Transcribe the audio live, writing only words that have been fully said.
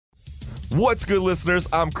What's good, listeners?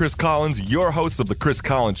 I'm Chris Collins, your host of The Chris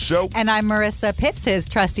Collins Show. And I'm Marissa Pitts, his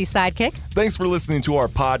trusty sidekick. Thanks for listening to our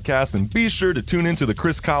podcast, and be sure to tune into The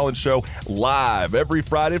Chris Collins Show live every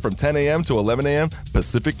Friday from 10 a.m. to 11 a.m.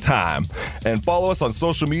 Pacific Time. And follow us on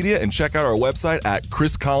social media and check out our website at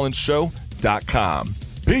chriscollinsshow.com.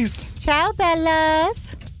 Peace. Ciao,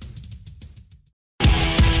 Bellas.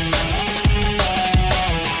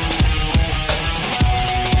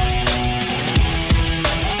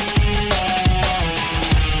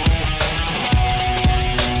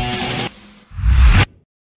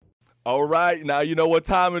 All right, now you know what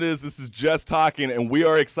time it is. This is Just Talking, and we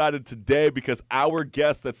are excited today because our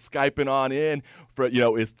guest that's Skyping on in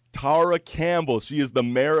is Tara Campbell. She is the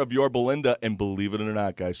mayor of Yorba Linda, and believe it or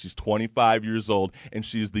not, guys, she's 25 years old, and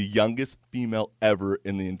she is the youngest female ever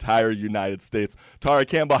in the entire United States. Tara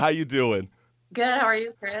Campbell, how you doing? Good. How are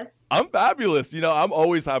you, Chris? I'm fabulous. I'm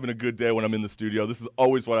always having a good day when I'm in the studio. This is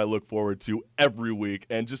always what I look forward to every week,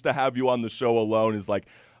 and just to have you on the show alone is like,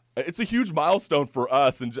 it's a huge milestone for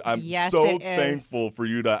us, and I'm so thankful for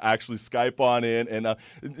you to actually Skype on in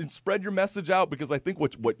and spread your message out, because I think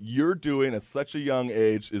what you're doing at such a young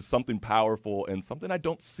age is something powerful and something I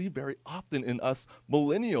don't see very often in us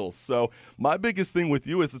millennials. So my biggest thing with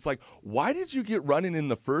you is it's like, why did you get running in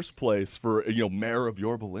the first place for mayor of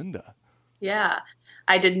Yorba Linda? Yeah,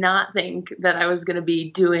 I did not think that I was going to be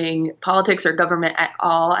doing politics or government at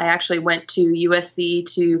all. I actually went to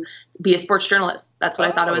USC to be a sports journalist. That's what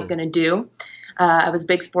I thought I was going to do. I was a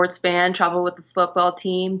big sports fan, traveled with the football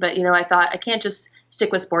team, but I thought I can't just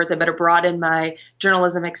stick with sports. I better broaden my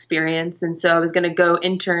journalism experience. And so I was going to go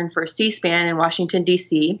intern for C-SPAN in Washington,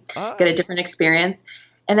 D.C., get a different experience.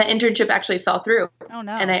 And that internship actually fell through. Oh,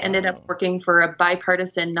 no. And I ended up working for a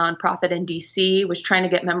bipartisan nonprofit in D.C., was trying to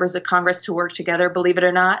get members of Congress to work together, believe it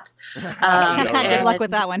or not. Good luck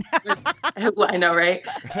with that one. I know, right?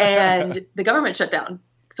 And the government shut down.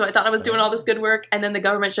 So I thought I was doing all this good work, and then the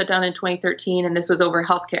government shut down in 2013, and this was over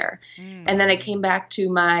healthcare. And then I came back to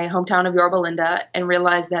my hometown of Yorba Linda and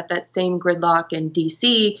realized that same gridlock in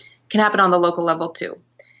D.C. can happen on the local level too.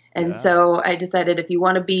 And so I decided if you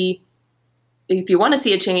want to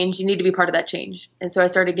see a change, you need to be part of that change. And so I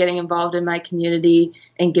started getting involved in my community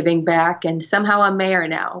and giving back. And somehow I'm mayor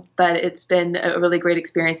now. But it's been a really great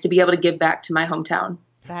experience to be able to give back to my hometown.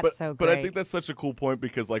 That's so great. But I think that's such a cool point,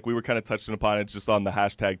 because we were kind of touching upon it just on the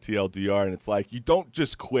hashtag TLDR, and it's like, you don't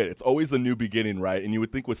just quit. It's always a new beginning, right? And you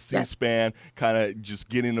would think with C-SPAN kind of just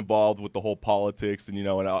getting involved with the whole politics and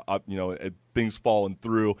things falling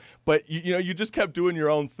through, but you just kept doing your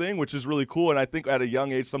own thing, which is really cool. And I think at a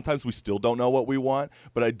young age, sometimes we still don't know what we want,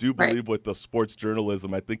 but I do believe with the sports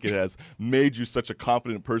journalism, I think it has made you such a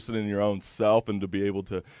confident person in your own self, and to be able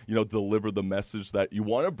to deliver the message that you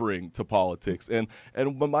want to bring to politics. And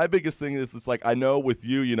my biggest thing is, it's like, I know with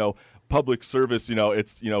you, public service,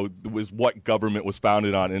 it's was what government was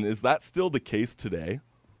founded on, and is that still the case today?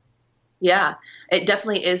 Yeah, it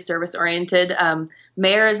definitely is service oriented.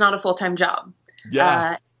 Mayor is not a full-time job.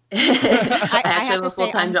 Yeah. I actually have a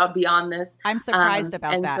full-time job beyond this. I'm surprised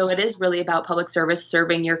about that. And so it is really about public service,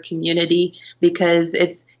 serving your community, because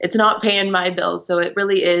it's not paying my bills. So it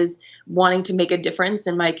really is wanting to make a difference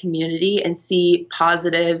in my community and see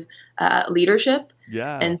positive leadership.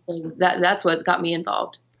 Yeah. And so that's what got me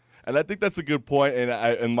involved. And I think that's a good point.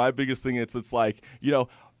 And my biggest thing is, it's like,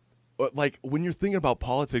 like when you're thinking about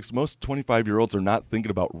politics, most 25-year-olds are not thinking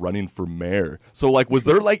about running for mayor. So was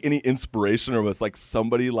there any inspiration, or was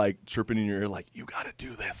somebody chirping in your ear, you got to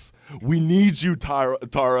do this? We need you, Tara.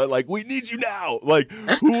 We need you now.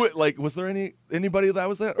 Who? Was there anybody that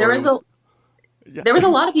was that? There was a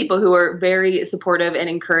lot of people who were very supportive and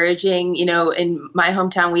encouraging. In my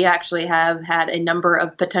hometown, we actually have had a number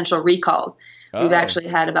of potential recalls. We've actually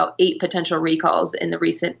had about 8 potential recalls in the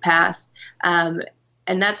recent past.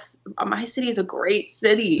 And my city is a great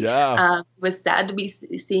city. Yeah. It was sad to be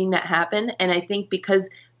seeing that happen. And I think because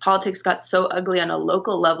politics got so ugly on a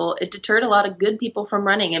local level, it deterred a lot of good people from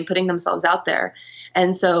running and putting themselves out there.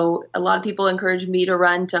 And so a lot of people encouraged me to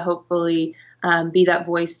run, to hopefully be that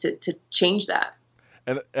voice to change that.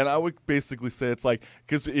 And I would basically say it's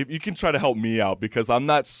because if you can try to help me out, because I'm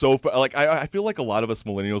not so I feel like a lot of us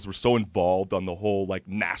millennials were so involved on the whole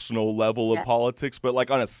national level of politics, but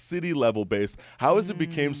on a city level base, how has it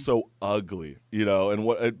became so ugly? And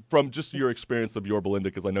what from just your experience of Yorba Linda,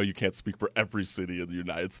 because I know you can't speak for every city in the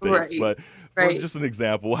United States, but for just an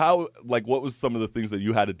example, how what was some of the things that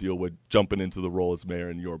you had to deal with jumping into the role as mayor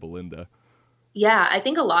in Yorba Linda? Yeah, I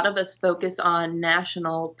think a lot of us focus on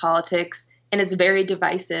national politics, and it's very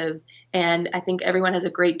divisive, and I think everyone has a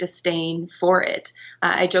great disdain for it.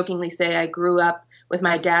 I jokingly say I grew up with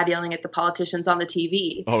my dad yelling at the politicians on the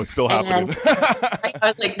TV. Oh, it's still happening.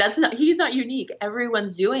 I was like, he's not unique.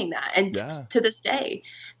 Everyone's doing that. And to this day.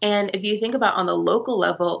 And if you think about on the local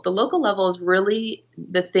level is really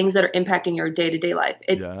the things that are impacting your day-to-day life.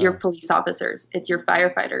 It's your police officers. It's your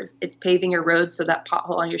firefighters. It's paving your roads so that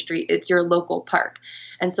pothole on your street. It's your local park.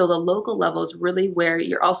 And so the local level is really where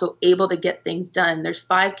you're also able to get things done. There's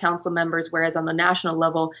 5 council members, whereas on the national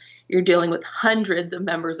level, you're dealing with hundreds of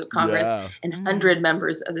members of Congress and 100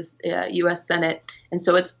 members of the U.S. Senate. And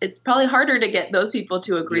so it's probably harder to get those people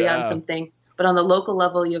to agree on something. But on the local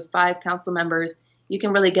level, you have 5 council members. You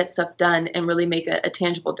can really get stuff done and really make a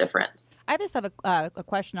tangible difference. I just have a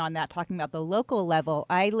question on that, talking about the local level.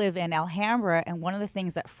 I live in Alhambra, and one of the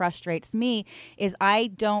things that frustrates me is I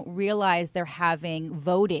don't realize they're having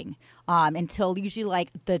voting until usually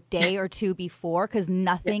like the day or two before, because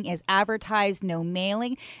nothing is advertised, no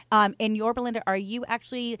mailing. In Yorba Linda, are you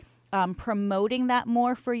actually promoting that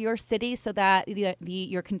more for your city so that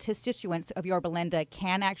your constituents of Yorba Linda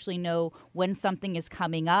can actually know when something is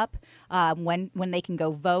coming up, when they can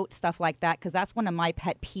go vote, stuff like that? Because that's one of my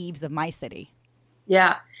pet peeves of my city.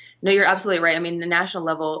 Yeah, no, you're absolutely right. I mean, the national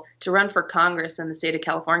level, to run for Congress in the state of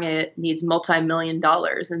California, it needs multi-million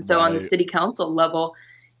dollars. And so on the city council level,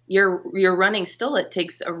 you're running still, it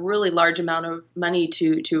takes a really large amount of money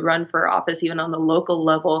to run for office, even on the local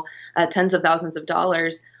level, tens of thousands of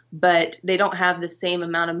dollars. But they don't have the same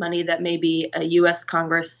amount of money that maybe a U.S.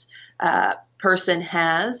 Congress person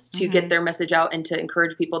has to get their message out and to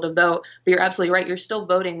encourage people to vote. But you're absolutely right. You're still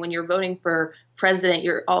voting. When you're voting for president,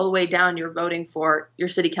 you're all the way down, you're voting for your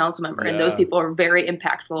city council member. And those people are very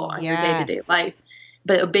impactful on your day-to-day life.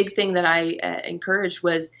 But a big thing that I encouraged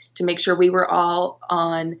was to make sure we were all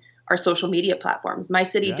on our social media platforms. My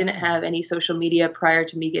city didn't have any social media prior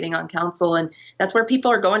to me getting on council. And that's where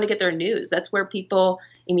people are going to get their news. That's where people,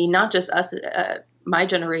 I mean, not just us, my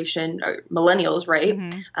generation, or millennials, right?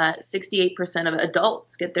 68% of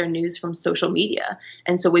adults get their news from social media.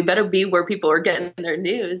 And so we better be where people are getting their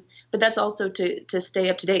news. But that's also to stay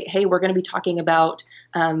up to date. Hey, we're going to be talking about,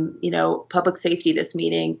 public safety this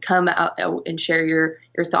meeting. Come out and share your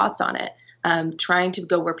thoughts on it. Trying to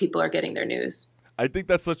go where people are getting their news. I think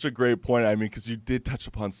that's such a great point. I mean, because you did touch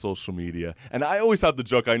upon social media. And I always have the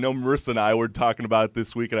joke. I know Marissa and I were talking about it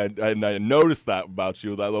this week, and I noticed that about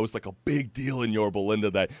you. That was like a big deal in Yorba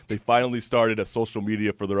Linda that they finally started a social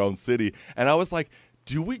media for their own city. And I was like,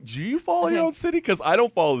 do you follow your own city? Because I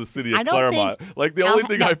don't follow the city of Claremont. Like the only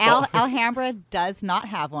thing I follow. Alhambra does not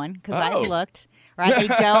have one, because I looked.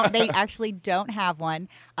 Right? They actually don't have one.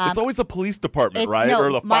 It's always a police department, right?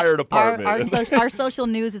 Or the fire department. Our social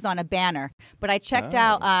news is on a banner. But I checked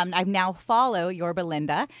out, I now follow Yorba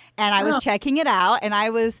Linda, and I was checking it out, and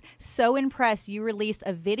I was so impressed. You released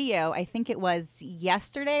a video, I think it was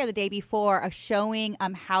yesterday or the day before, showing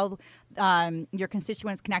how your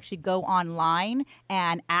constituents can actually go online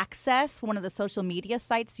and access one of the social media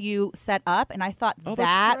sites you set up. And I thought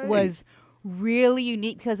that was really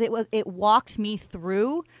unique, because it walked me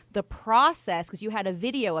through the process, because you had a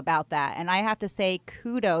video about that, and I have to say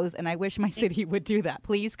kudos, and I wish my city would do that.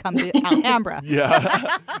 Please come to Alhambra.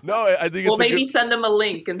 No, I think it's maybe send them a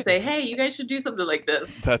link and say, hey, you guys should do something like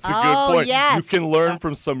this. That's a good point. Yes. You can learn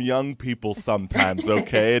from some young people sometimes,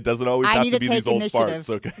 okay? It doesn't always have to be these old farts,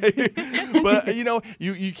 okay? But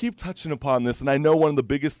you keep touching upon this, and I know one of the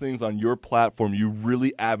biggest things on your platform, you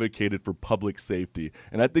really advocated for public safety,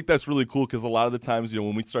 and I think that's really cool, because a lot of the times,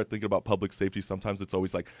 when we start thinking about public safety, sometimes it's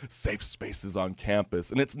always like safe spaces on campus,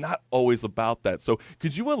 and it's not always about that. So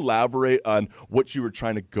could you elaborate on what you were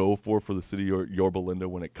trying to go for the city of Yorba Linda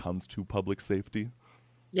when it comes to public safety?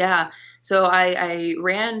 Yeah. So I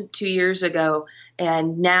ran 2 years ago,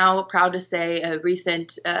 and now proud to say a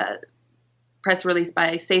recent press release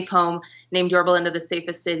by Safe Home named Yorba Linda the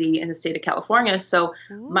safest city in the state of California. So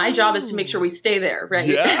my job is to make sure we stay there, right?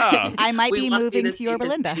 Yeah. I might be moving to Yorba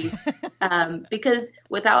Linda. Because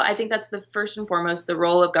I think that's the first and foremost, the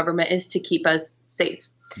role of government is to keep us safe.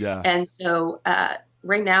 Yeah. And so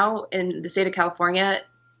right now in the state of California,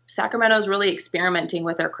 Sacramento is really experimenting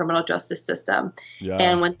with our criminal justice system. Yeah.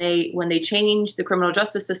 And when they change the criminal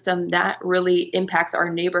justice system, that really impacts our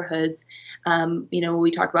neighborhoods. When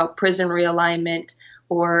we talk about prison realignment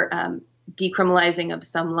or decriminalizing of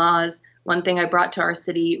some laws, one thing I brought to our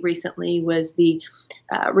city recently was the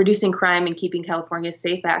Reducing Crime and Keeping California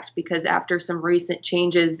Safe Act, because after some recent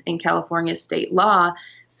changes in California state law,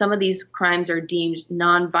 some of these crimes are deemed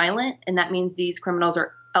nonviolent, and that means these criminals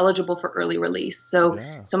are eligible for early release. So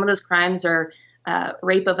some of those crimes are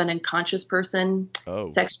rape of an unconscious person,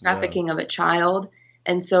 sex trafficking of a child,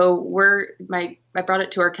 And so I brought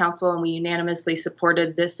it to our council, and we unanimously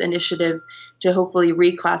supported this initiative to hopefully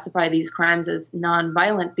reclassify these crimes as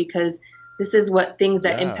nonviolent, because this is what things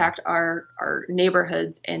that impact our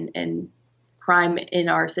neighborhoods and crime in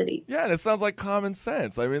our city. Yeah, and it sounds like common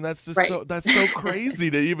sense. I mean, that's just so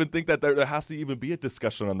crazy to even think that there has to even be a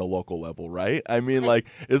discussion on the local level, right? I mean, like,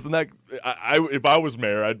 isn't that if I was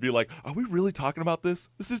mayor, I'd be like, are we really talking about this?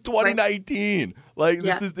 This is 2019. Like,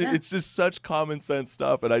 it's just such common sense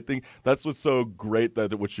stuff, and I think that's what's so great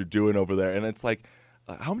that what you're doing over there. And it's like,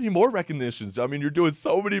 how many more recognitions? I mean, you're doing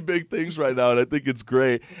so many big things right now, and I think it's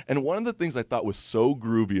great. And one of the things I thought was so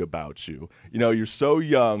groovy about you, you're so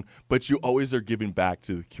young, but you always are giving back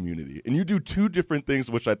to the community. And you do two different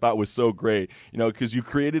things, which I thought was so great, because you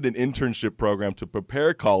created an internship program to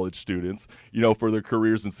prepare college students, for their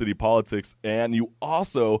careers in city politics. And you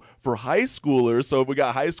also, for high schoolers, so if we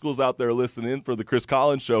got high schools out there listening for the Chris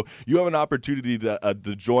Collins Show, you have an opportunity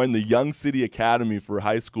to join the Young City Academy for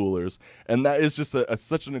high schoolers. And that is just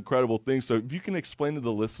such an incredible thing. So if you can explain to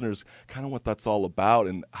the listeners kind of what that's all about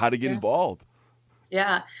and how to get involved.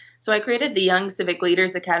 Yeah. So I created the Young Civic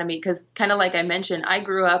Leaders Academy because, kind of like I mentioned, I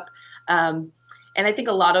grew up, and I think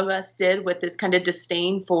a lot of us did, with this kind of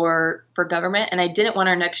disdain for government. And I didn't want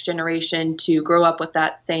our next generation to grow up with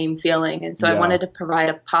that same feeling. And so I wanted to provide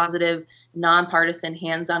a positive, nonpartisan,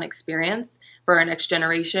 hands-on experience for our next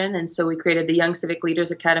generation. And so we created the Young Civic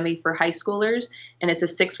Leaders Academy for high schoolers. And it's a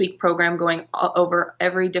 6-week program going over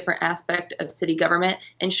every different aspect of city government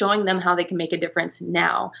and showing them how they can make a difference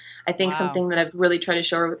now. I think something that I've really tried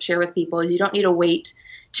to share with people is you don't need to wait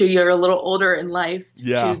till you're a little older in life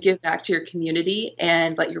to give back to your community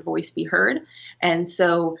and let your voice be heard. And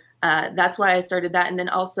so that's why I started that. And then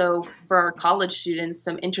also for our college students,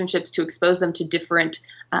 some internships to expose them to different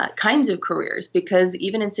kinds of careers, because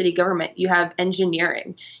even in city government, you have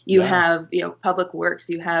engineering, you have, public works,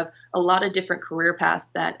 you have a lot of different career paths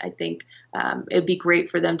that I think it'd be great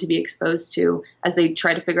for them to be exposed to as they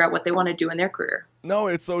try to figure out what they want to do in their career. No,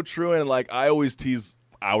 it's so true. And like, I always tease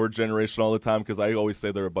our generation all the time because I always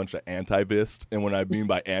say they're a bunch of anti-vist. And what I mean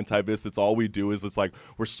by anti-vist, it's all we do is it's like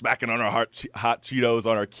we're smacking on our hot Cheetos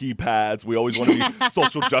on our keypads. We always want to be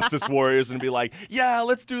social justice warriors and be like, yeah,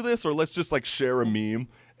 let's do this, or let's just like share a meme.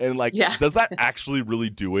 And like, does that actually really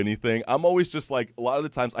do anything? I'm always just like, a lot of the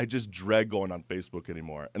times I just dread going on Facebook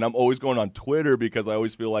anymore. And I'm always going on Twitter because I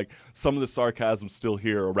always feel like some of the sarcasm's still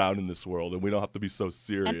here around in this world and we don't have to be so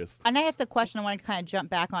serious. And I have the question, I want to kind of jump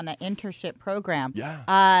back on that internship program.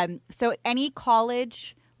 Yeah. So any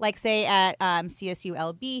college, like say at CSU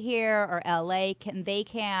LB here or LA, can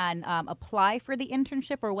apply for the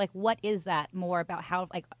internship, or like what is that more about, how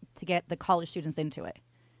like to get the college students into it?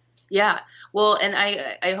 Yeah, well, and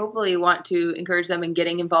I hopefully want to encourage them in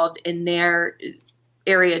getting involved in their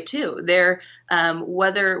area too. Their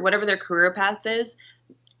whatever their career path is,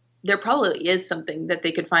 there probably is something that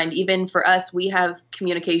they could find. Even for us, we have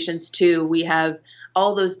communications too. We have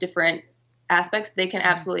all those different aspects. They can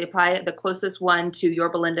absolutely apply. The closest one to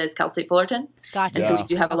Yorba Linda is Cal State Fullerton. Gotcha. And so we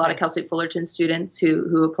do have a lot of Cal State Fullerton students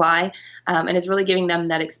who apply, and it's really giving them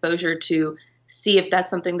that exposure to see if that's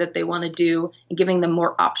something that they want to do and giving them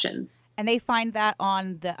more options. And they find that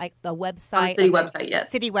on the website? On the city website, yes.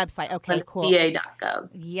 City website, okay, on cool. ca.gov.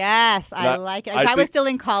 Yes, I like it. If I was still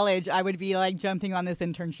in college, I would be like jumping on this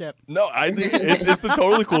internship. No, I think it's a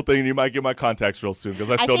totally cool thing. You might get my contacts real soon because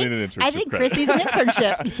I still need an internship. I think Chris needs an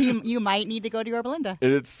internship. You might need to go to Yorba Linda.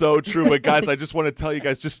 It's so true. But guys, I just want to tell you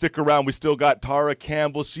guys, just stick around. We still got Tara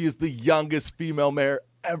Campbell. She is the youngest female mayor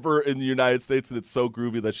ever in the United States, and it's so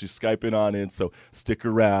groovy that she's Skyping on in, so stick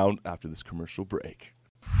around after this commercial break.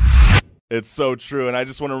 It's so true, and I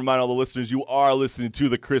just want to remind all the listeners, you are listening to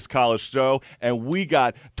The Chris Collins Show, and we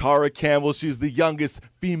got Tara Campbell. She's the youngest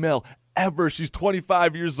female ever. She's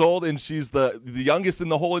 25 years old, and she's the youngest in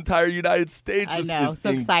the whole entire United States. I know, so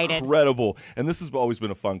excited. Incredible. And this has always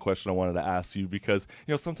been a fun question I wanted to ask you because,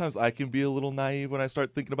 sometimes I can be a little naive when I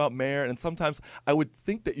start thinking about mayor, and sometimes I would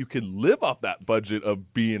think that you could live off that budget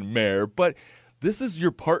of being mayor, but this is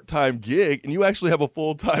your part-time gig, and you actually have a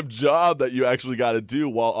full-time job that you actually got to do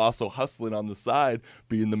while also hustling on the side,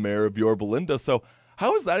 being the mayor of Yorba Linda. So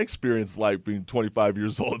how is that experience like, being 25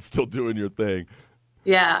 years old and still doing your thing?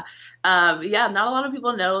 Yeah. Not a lot of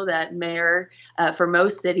people know that mayor for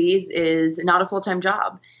most cities is not a full-time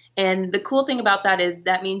job. And the cool thing about that is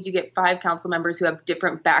that means you get 5 council members who have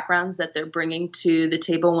different backgrounds that they're bringing to the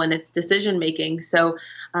table when it's decision making. So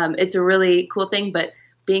it's a really cool thing. But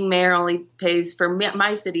being mayor only pays for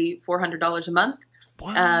my city $400 a month.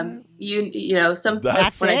 You know, when I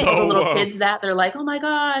That's tell so the little low. kids that, they're like, oh my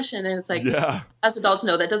gosh. And then it's like, Yeah. as adults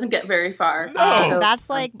know, that doesn't get very far. No. That's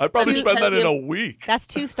like I'd probably Two- spend that in two- a week. that's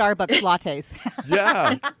 2 Starbucks lattes.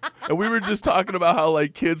 Yeah. And we were just talking about how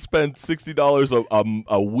like kids spend $60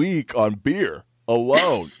 a week on beer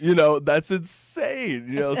alone. You know, that's insane.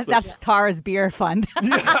 You know, so, That's Tara's beer fund.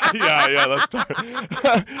 yeah,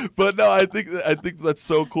 that's but no, I think that's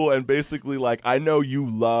so cool. And basically, like, I know you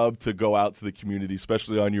love to go out to the community,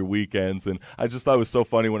 especially on your weekends. And I just thought it was so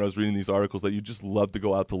funny when I was reading these articles that you just love to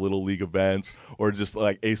go out to little league events or just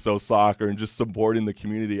like ASO soccer and just supporting the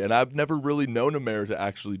community. And I've never really known a mayor to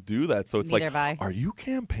actually do that. So it's Neither have I. like, are you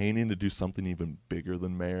campaigning to do something even bigger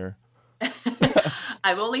than mayor?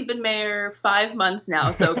 I've only been mayor 5 months now,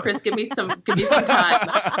 so Chris, give me some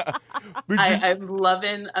time.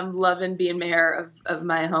 I'm loving being mayor of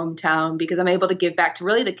my hometown because I'm able to give back to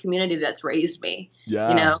really the community that's raised me. Yeah.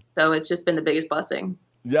 You know, so it's just been the biggest blessing.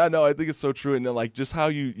 Yeah, no, I think it's so true, and then, like just how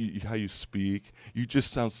you speak, you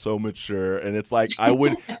just sound so mature, and it's like I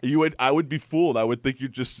would be fooled. I would think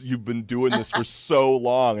you've been doing this for so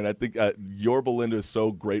long, and I think Yorba Linda is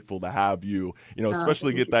so grateful to have you,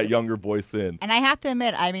 especially get that younger voice in. And I have to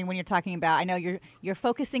admit, I mean, when you're talking about, I know you're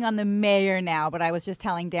focusing on the mayor now, but I was just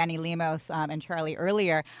telling Danny Lemos and Charlie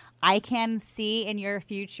earlier, I can see in your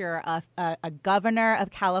future a governor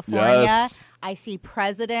of California. Yes. I see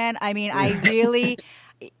president. I mean, I really.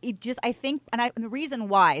 I think, and the reason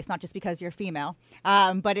why, it's not just because you're female,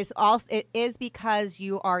 but it is because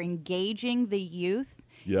you are engaging the youth.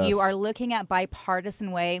 Yes. You are looking at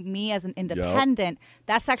bipartisan way. Me as an independent,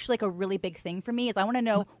 that's actually like a really big thing for me is I want to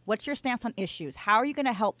know what's your stance on issues? How are you going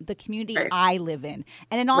to help the community I live in?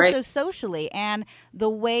 And then also socially and the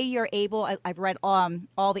way you're able, I've read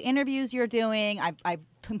all the interviews you're doing. I've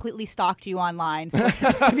completely stalked you online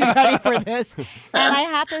to be ready for this. And I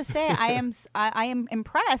have to say, I am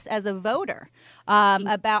impressed as a voter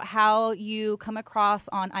about how you come across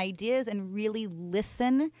on ideas and really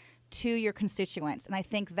listen to your constituents. And I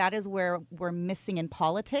think that is where we're missing in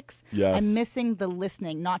politics. Yes. I'm missing the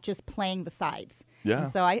listening, not just playing the sides. Yeah. And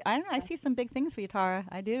so I don't know, I see some big things for you, Tara.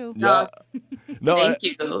 I do. Yeah. No, Thank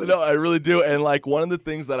you. No, I really do. And like one of the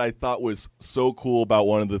things that I thought was so cool about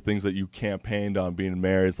one of the things that you campaigned on being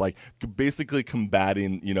mayor is like basically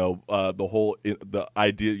combating, the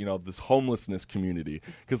idea, of this homelessness community.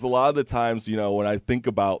 Because a lot of the times, when I think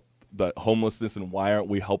about the homelessness and why aren't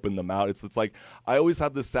we helping them out, it's like I always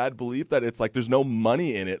have this sad belief that it's like there's no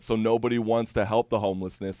money in it, so nobody wants to help the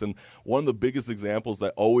homelessness. And one of the biggest examples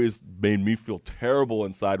that always made me feel terrible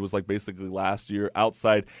inside was like basically last year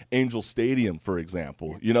outside Angel Stadium, for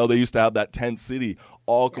example. They used to have that tent city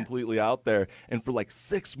all completely out there, and for like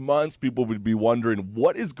 6 months people would be wondering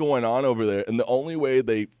what is going on over there, and the only way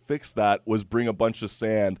they fixed that was bring a bunch of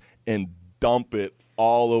sand and dump it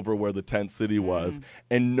all over where the tent city was,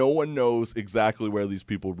 and no one knows exactly where these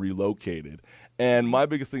people relocated. And my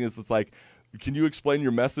biggest thing is, it's like, can you explain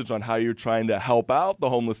your message on how you're trying to help out the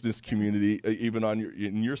homelessness community, even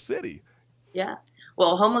in your city? Yeah.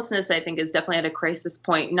 Well, homelessness, I think, is definitely at a crisis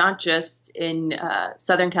point, not just in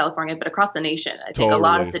Southern California, but across the nation. I think a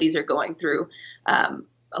lot of cities are going through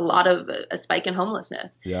a lot of a spike in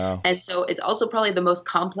homelessness. Yeah. And so it's also probably the most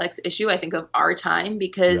complex issue, I think, of our time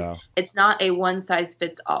because it's not a one size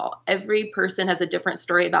fits all. Every person has a different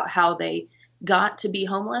story about how they got to be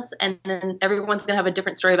homeless, and then everyone's going to have a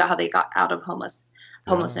different story about how they got out of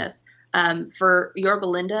homelessness. For Yorba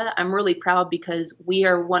Linda, I'm really proud because we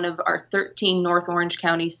are one of our 13 North Orange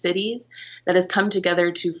County cities that has come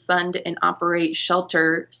together to fund and operate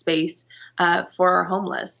shelter space for our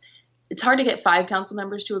homeless. It's hard to get 5 council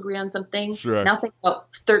members to agree on something. Sure. Now think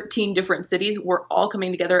about 13 different cities. We're all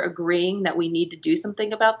coming together agreeing that we need to do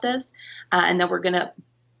something about this and that we're going to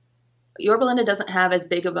 – Yorba Linda doesn't have as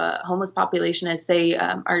big of a homeless population as, say,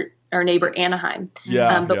 our neighbor Anaheim.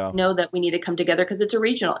 But we know that we need to come together because it's a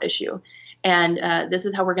regional issue. And this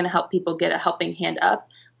is how we're going to help people get a helping hand up.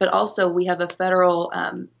 But also we have a federal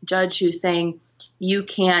judge who's saying you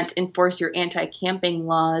can't enforce your anti-camping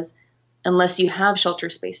laws unless you have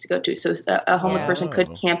shelter space to go to. So a homeless person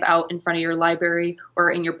could camp out in front of your library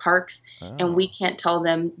or in your parks, and we can't tell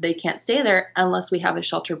them they can't stay there unless we have a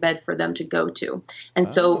shelter bed for them to go to. And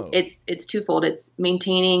so it's twofold. It's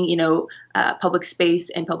maintaining, public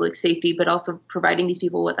space and public safety, but also providing these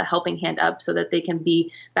people with a helping hand up so that they can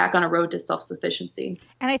be back on a road to self-sufficiency.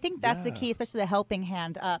 And I think that's the key, especially the helping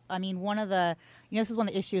hand up. I mean, this is one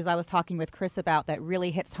of the issues I was talking with Chris about that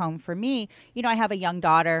really hits home for me. I have a young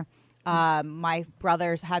daughter. My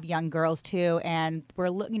brothers have young girls too, and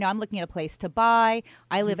I'm looking at a place to buy.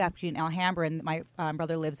 I live actually in Alhambra, and my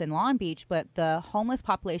brother lives in Long Beach. But the homeless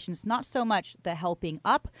population is not so much the helping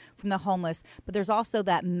up from the homeless, but there's also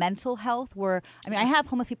that mental health. I have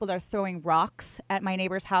homeless people that are throwing rocks at my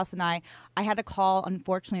neighbor's house, and I had to call,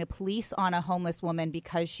 unfortunately, the police on a homeless woman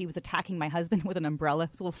because she was attacking my husband with an umbrella.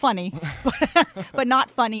 It's a little funny, but not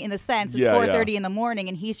funny in the sense it's 4:30 in the morning,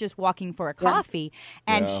 and he's just walking for a coffee,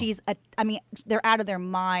 and they're out of their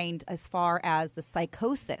mind as far as the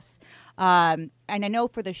psychosis. And I know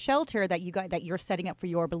for the shelter that you're setting up for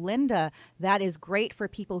Yorba Linda, that is great for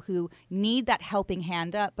people who need that helping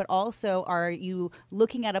hand up. But also, are you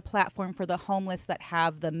looking at a platform for the homeless that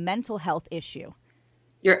have the mental health issue?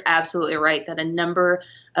 You're absolutely right that a number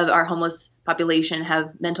of our homeless population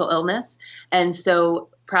have mental illness. And so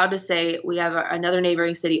proud to say we have another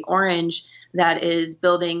neighboring city, Orange, that is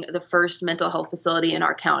building the first mental health facility in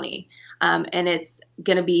our county. And it's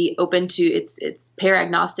going to be open to, it's payer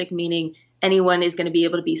agnostic, meaning anyone is going to be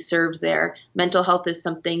able to be served there. Mental health is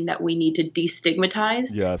something that we need to destigmatize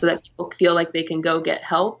so that people feel like they can go get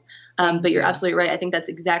help. But you're absolutely right. I think that's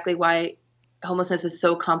exactly why homelessness is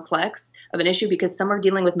so complex of an issue, because some are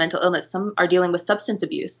dealing with mental illness, some are dealing with substance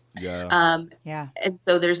abuse. And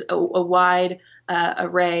so there's a wide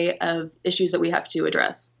array of issues that we have to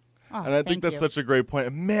address. Oh, and I think that's such a great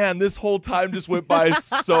point. Man, this whole time just went by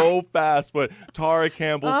so fast. But Tara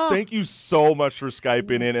Campbell, thank you so much for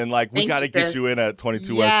Skyping in. And we got to get you in at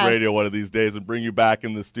 22 West Radio one of these days and bring you back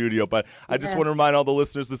in the studio. But I just want to remind all the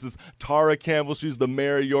listeners, this is Tara Campbell. She's the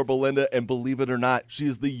mayor of Yorba Linda. And believe it or not, she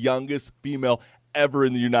is the youngest female ever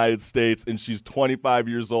in the United States. And she's 25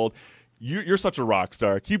 years old. You're such a rock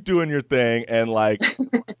star. Keep doing your thing, and I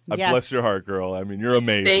bless your heart, girl. I mean, you're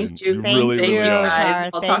amazing. Thank you. Really Thank you, are.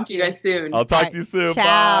 guys. I'll talk to you guys soon. I'll talk to you soon.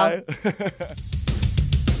 Ciao. Bye.